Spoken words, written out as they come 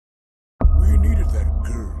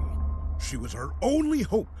She was our only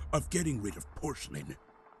hope of getting rid of Porcelain.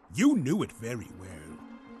 You knew it very well.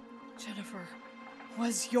 Jennifer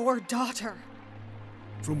was your daughter.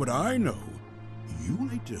 From what I know, you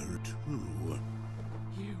liked her too.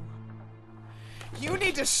 You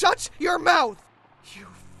need to shut your mouth! You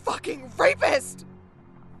fucking rapist!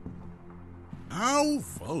 How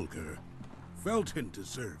vulgar. Felton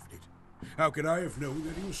deserved it. How could I have known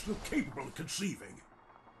that he was still capable of conceiving?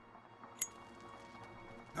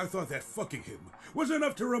 I thought that fucking him was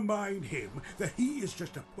enough to remind him that he is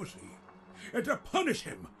just a pussy. And to punish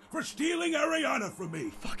him for stealing Ariana from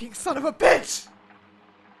me. Fucking son of a bitch!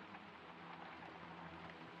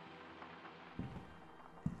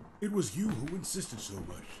 It was you who insisted so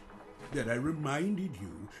much that I reminded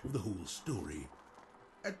you of the whole story.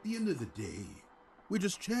 At the end of the day, we're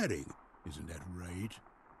just chatting, isn't that right?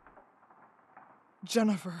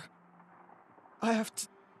 Jennifer, I have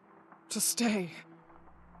to stay.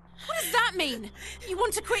 What does that mean? You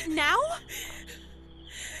want to quit now?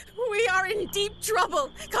 We are in deep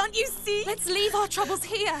trouble. Can't you see? Let's leave our troubles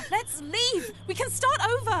here. Let's leave. We can start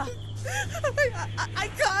over. I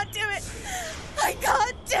can't do it. I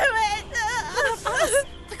can't do it. Not us.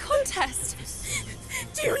 The contest.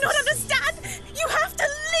 Do you not understand? You have to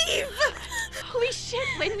leave. Holy shit,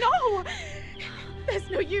 Lynn, no. There's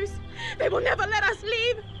no use. They will never let us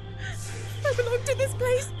leave. I belong to this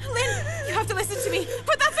place. Lynn, you have to listen to me.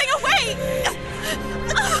 Put that thing away!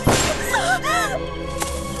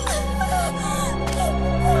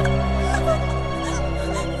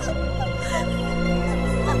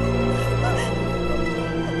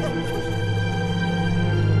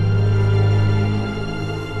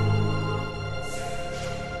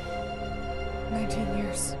 19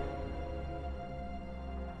 years.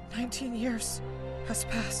 19 years has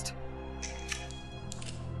passed.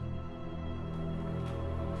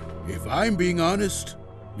 If I'm being honest,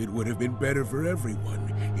 it would have been better for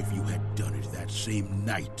everyone if you had done it that same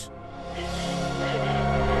night.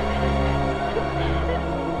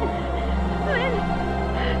 Lynn!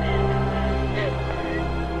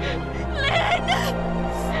 Lynn!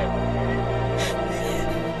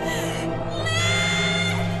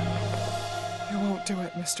 You won't do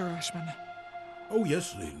it, Mr. Ashman. Oh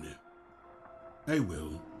yes, Lynn. I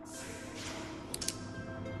will.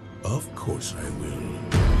 Of course I will.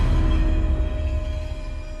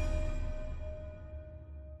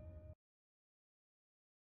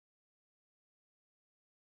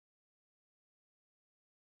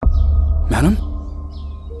 Madam?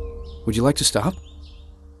 Would you like to stop?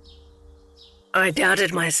 I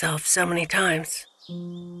doubted myself so many times.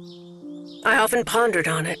 I often pondered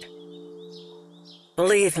on it.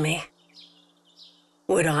 Believe me,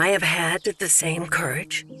 would I have had the same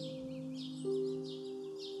courage?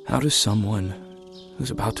 How does someone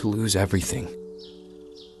who's about to lose everything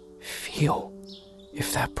feel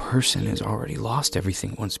if that person has already lost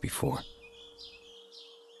everything once before?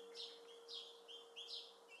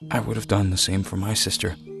 I would have done the same for my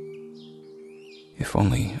sister, if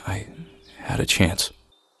only I had a chance.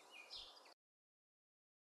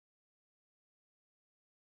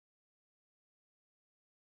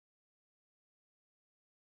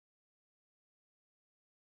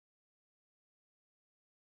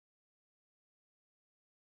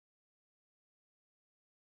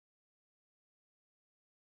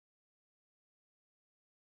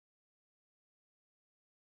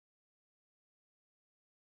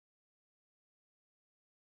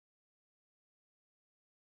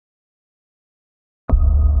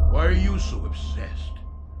 Why are you so obsessed?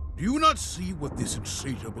 Do you not see what this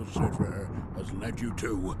insatiable searcher has led you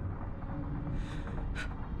to?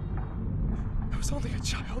 I was only a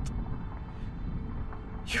child.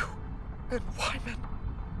 You and Wyman.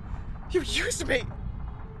 You used me.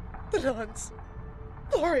 The nuns.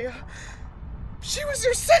 Gloria. She was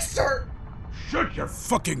your sister! Shut your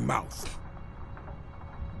fucking mouth!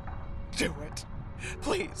 Do it.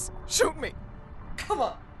 Please, shoot me. Come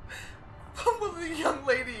on. What will the young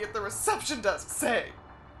lady at the reception desk say?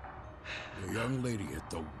 The young lady at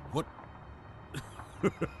the what?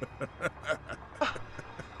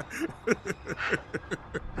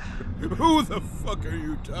 Who the fuck are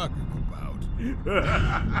you talking about?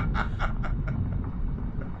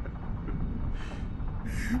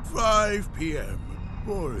 5 p.m.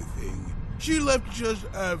 Poor thing. She left just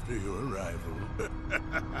after your arrival.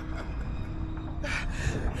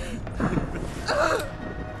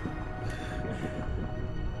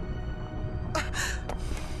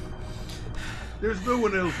 There's no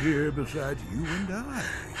one else here besides you and I.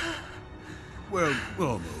 Well,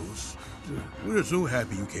 almost. We're so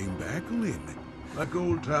happy you came back, Lynn. Like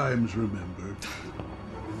old times, remember?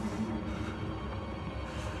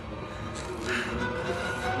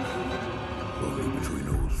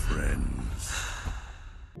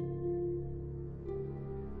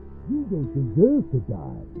 don't deserve to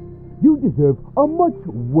die. You deserve a much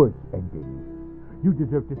worse ending. You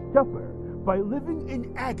deserve to suffer by living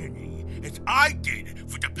in agony, as I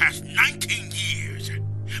did for the past 19 years,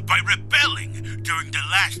 by rebelling during the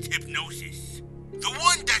last hypnosis. The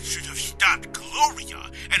one that should have stopped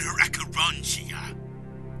Gloria and her acherontia.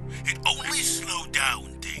 It only slowed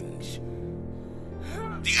down things.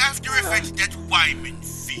 The after effects that Wyman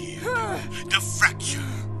feared. The fracture.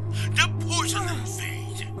 The porcelain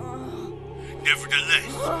phase.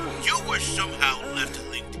 Nevertheless, you were somehow left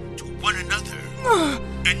linked to one another.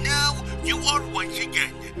 And now you are once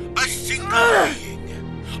again a single being.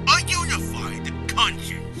 A unified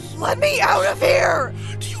conscience. Let me out of here!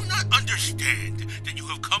 Do you not understand that you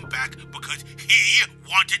have come back because he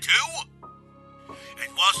wanted to?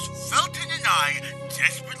 And whilst Felton and I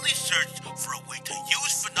desperately searched for a way to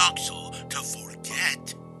use phenoxyl to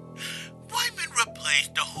forget, Wyman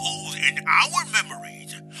replaced the holes in our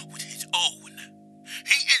memories with his own.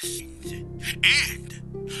 He is...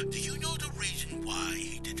 And do you know the reason why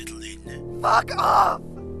he did it, Lynn? Fuck off!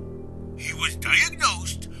 He was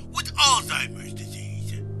diagnosed with Alzheimer's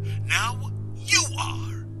disease. Now you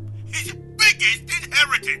are his biggest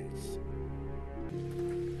inheritance.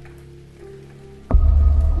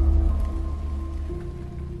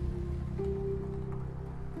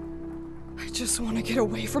 I just want to get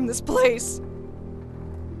away from this place.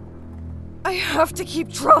 I have to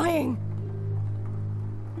keep trying.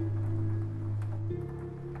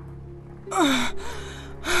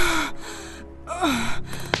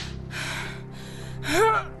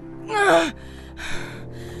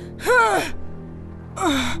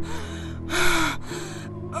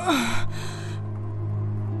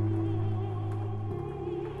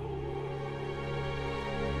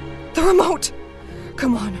 The remote!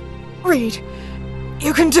 Come on, Reed.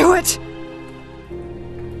 You can do it!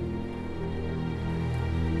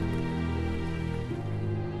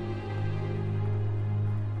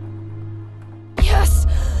 Yes!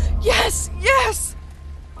 Yes! Yes!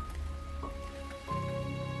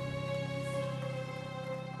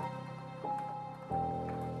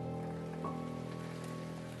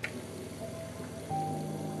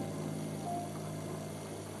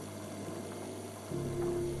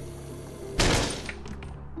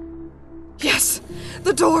 Yes!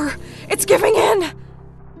 The door! It's giving in!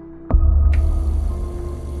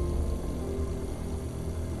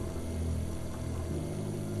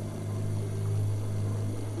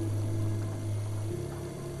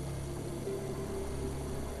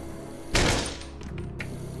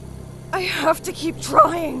 I have to keep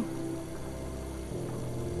trying!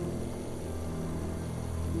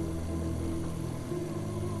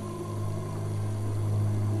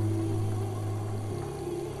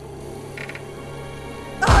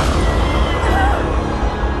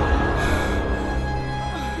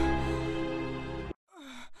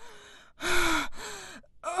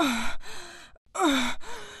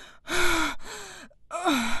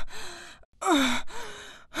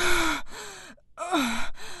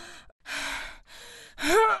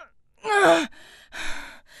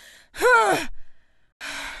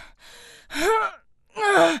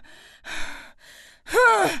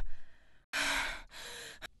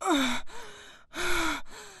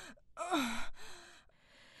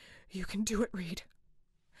 You can do it, Reed.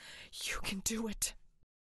 You can do it.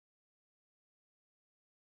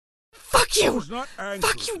 Fuck you! I was not angry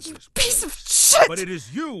Fuck you, with you this piece of place, shit! But it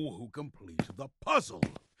is you who completes the puzzle.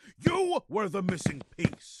 You were the missing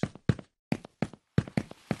piece.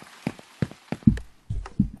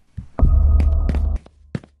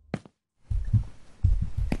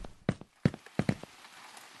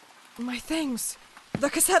 My things. The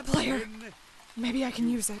cassette player. Maybe I can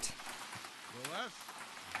use it. Bless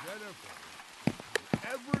Jennifer.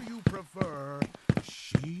 Whatever you prefer,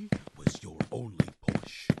 she was your only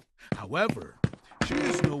push. However, she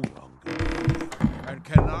is no longer here and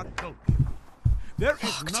cannot help you. There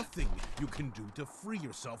is nothing you can do to free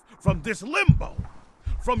yourself from this limbo,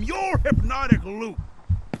 from your hypnotic loop.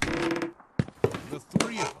 The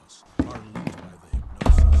three of us are linked by the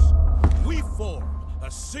hypnosis. We form a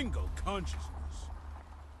single consciousness.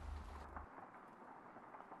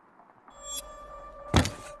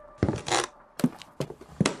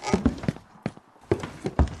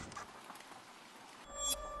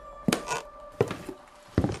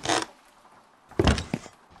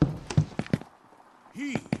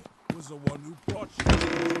 He was the one who brought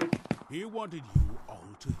you. He wanted you all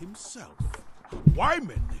to himself.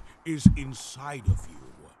 Wyman is inside of you.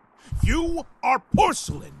 You are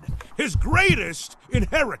Porcelain, his greatest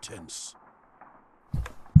inheritance.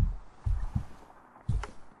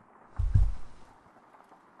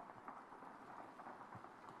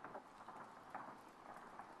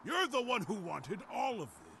 You're the one who wanted all of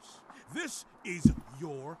this. This is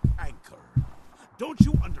your anchor. Don't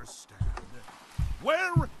you understand?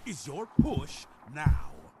 Where is your push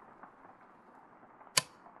now?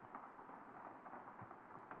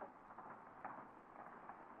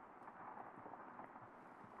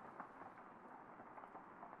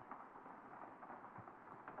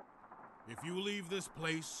 If you leave this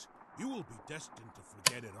place, you will be destined to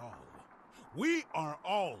forget it all. We are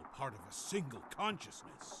all part of a single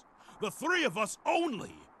consciousness. The three of us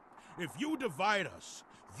only. If you divide us,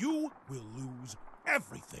 you will lose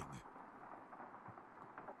everything.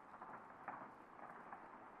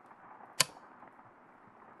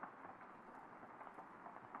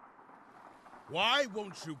 Why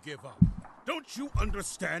won't you give up? Don't you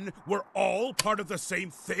understand we're all part of the same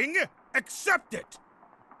thing? Accept it!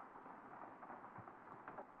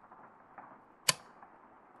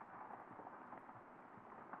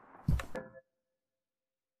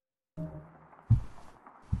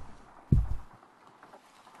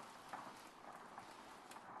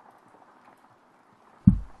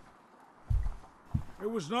 It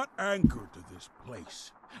was not anchored to this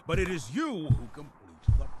place, but it is you who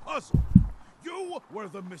complete the puzzle. You were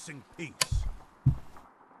the missing piece.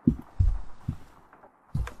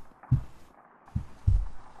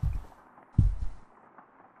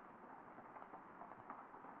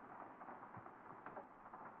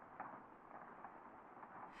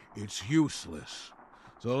 It's useless.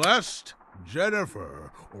 Celeste,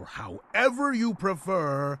 Jennifer, or however you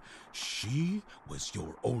prefer, she was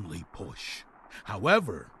your only push.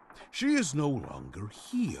 However, she is no longer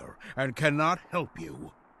here and cannot help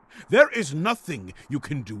you. There is nothing you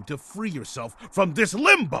can do to free yourself from this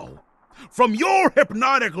limbo, from your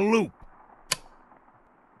hypnotic loop.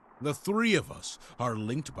 The three of us are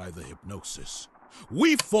linked by the hypnosis.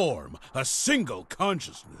 We form a single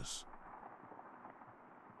consciousness.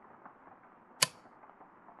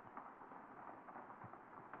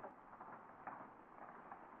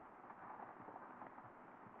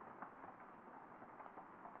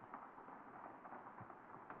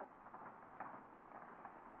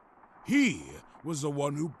 He was the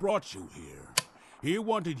one who brought you here. He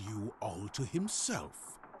wanted you all to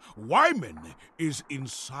himself. Wyman is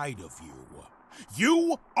inside of you.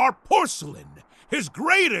 You are Porcelain, his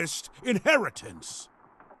greatest inheritance.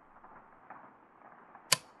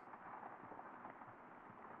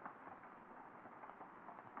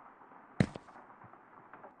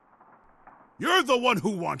 You're the one who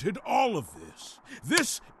wanted all of this.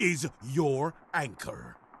 This is your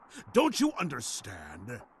anchor. Don't you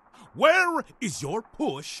understand? Where is your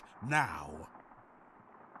push now?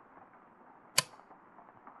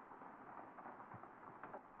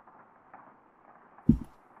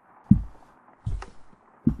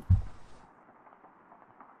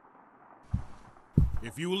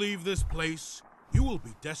 If you leave this place, you will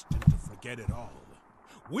be destined to forget it all.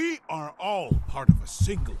 We are all part of a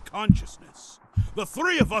single consciousness. The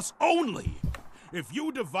three of us only. If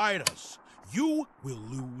you divide us, you will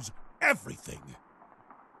lose everything.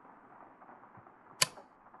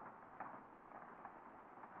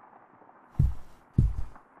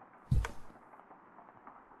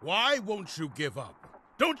 Why won't you give up?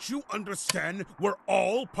 Don't you understand we're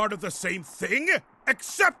all part of the same thing?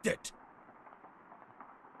 Accept it!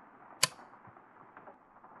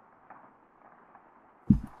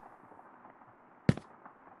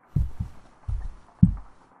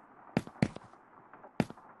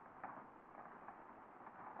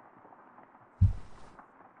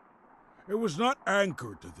 It was not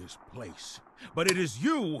anchored to this place, but it is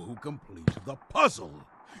you who complete the puzzle.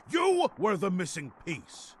 You were the missing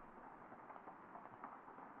piece.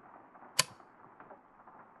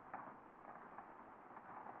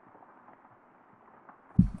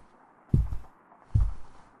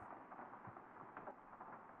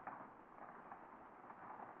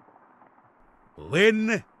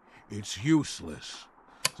 Lynn, it's useless.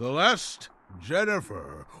 Celeste,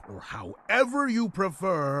 Jennifer, or however you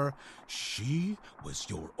prefer, she was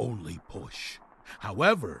your only push.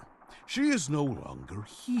 However, she is no longer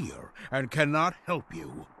here and cannot help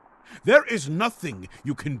you. There is nothing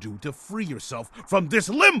you can do to free yourself from this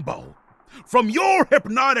limbo, from your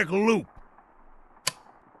hypnotic loop.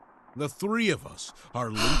 The three of us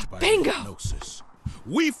are linked by hypnosis.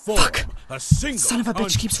 We form a single Son of a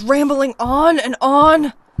bitch keeps rambling on and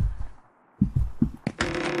on.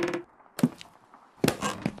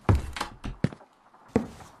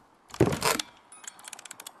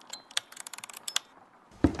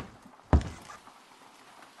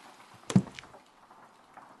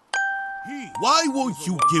 Why won't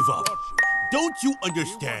you give up? Don't you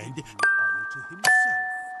understand? To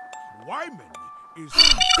himself. Wyman is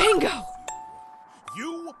Bingo!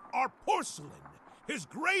 you are Porcelain, his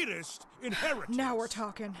greatest inheritance. Now we're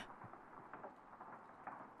talking.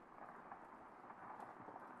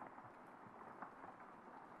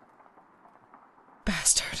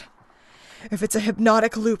 Bastard. If it's a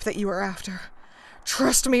hypnotic loop that you are after,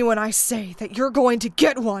 trust me when I say that you're going to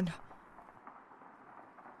get one.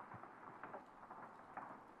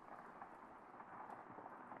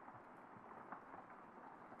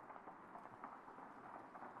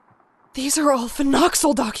 These are all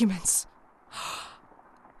phenoxyl documents.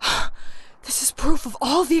 This is proof of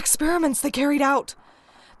all the experiments they carried out.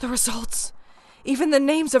 The results. Even the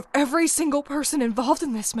names of every single person involved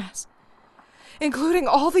in this mess. Including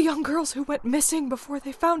all the young girls who went missing before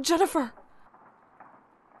they found Jennifer.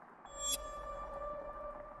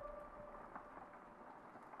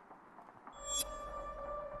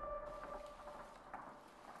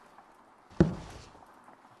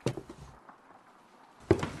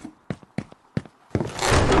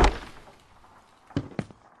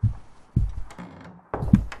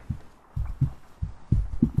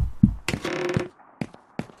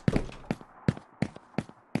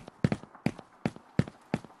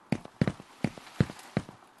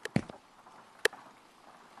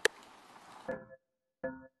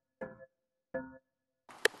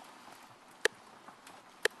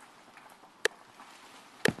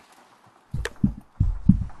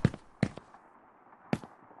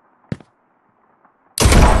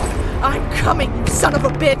 I'm coming, you son of a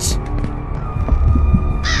bitch!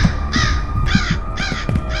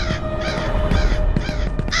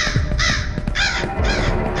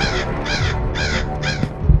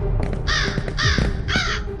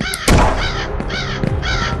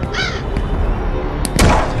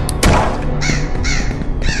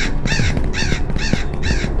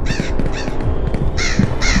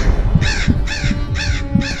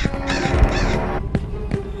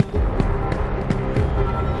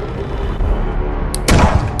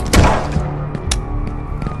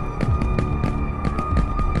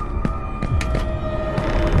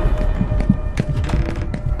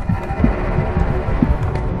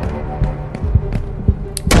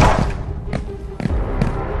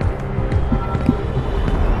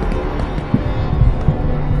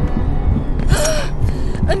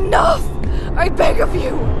 Enough! I beg of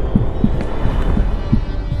you!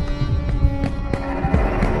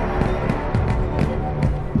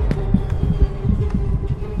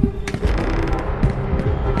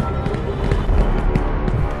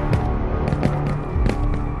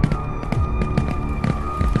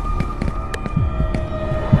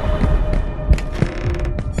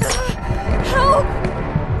 Help!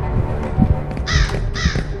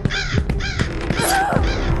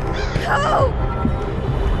 Help!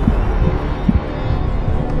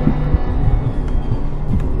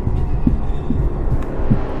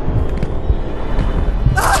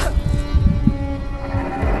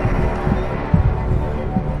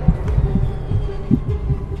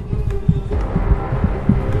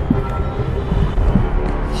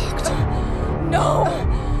 No!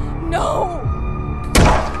 No!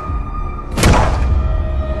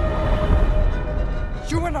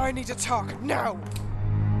 You and I need to talk now!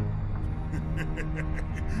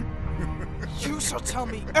 You shall tell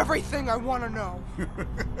me everything I want to know.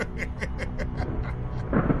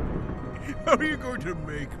 How are you going to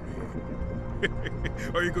make me?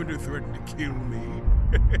 Are you going to threaten to kill me?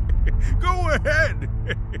 Go ahead!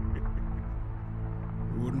 It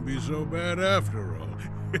wouldn't be so bad after all.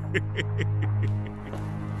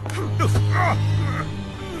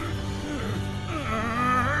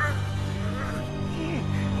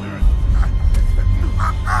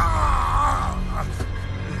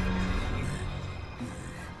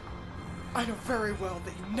 I know very well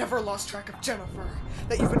that you never lost track of Jennifer,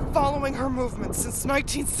 that you've been following her movements since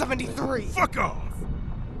 1973. Fuck off!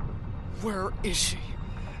 Where is she?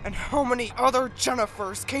 And how many other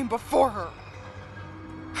Jennifers came before her?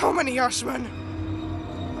 How many, Ashman?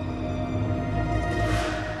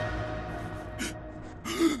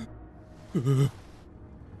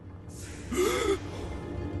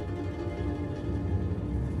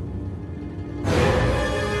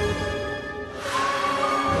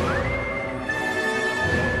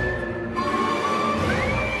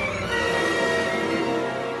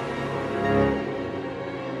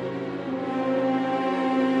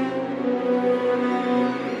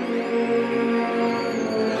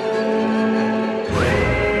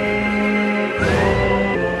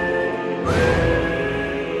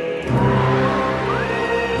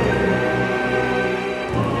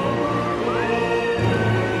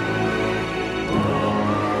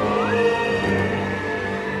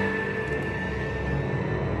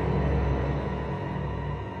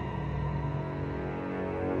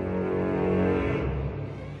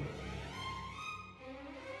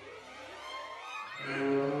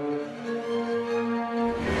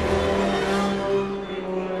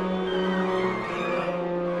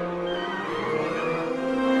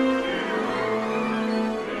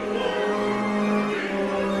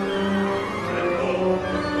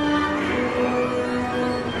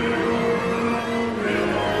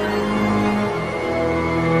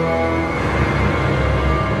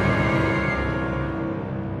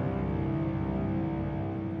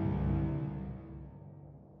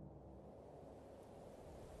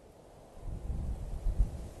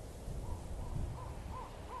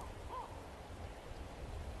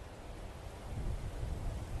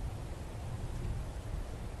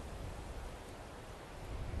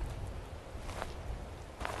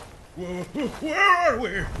 Where are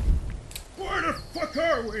we? Where the fuck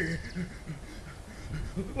are we?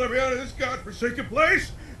 Let me out of this godforsaken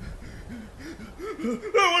place. I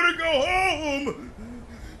want to go home.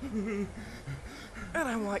 And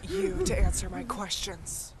I want you to answer my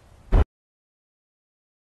questions.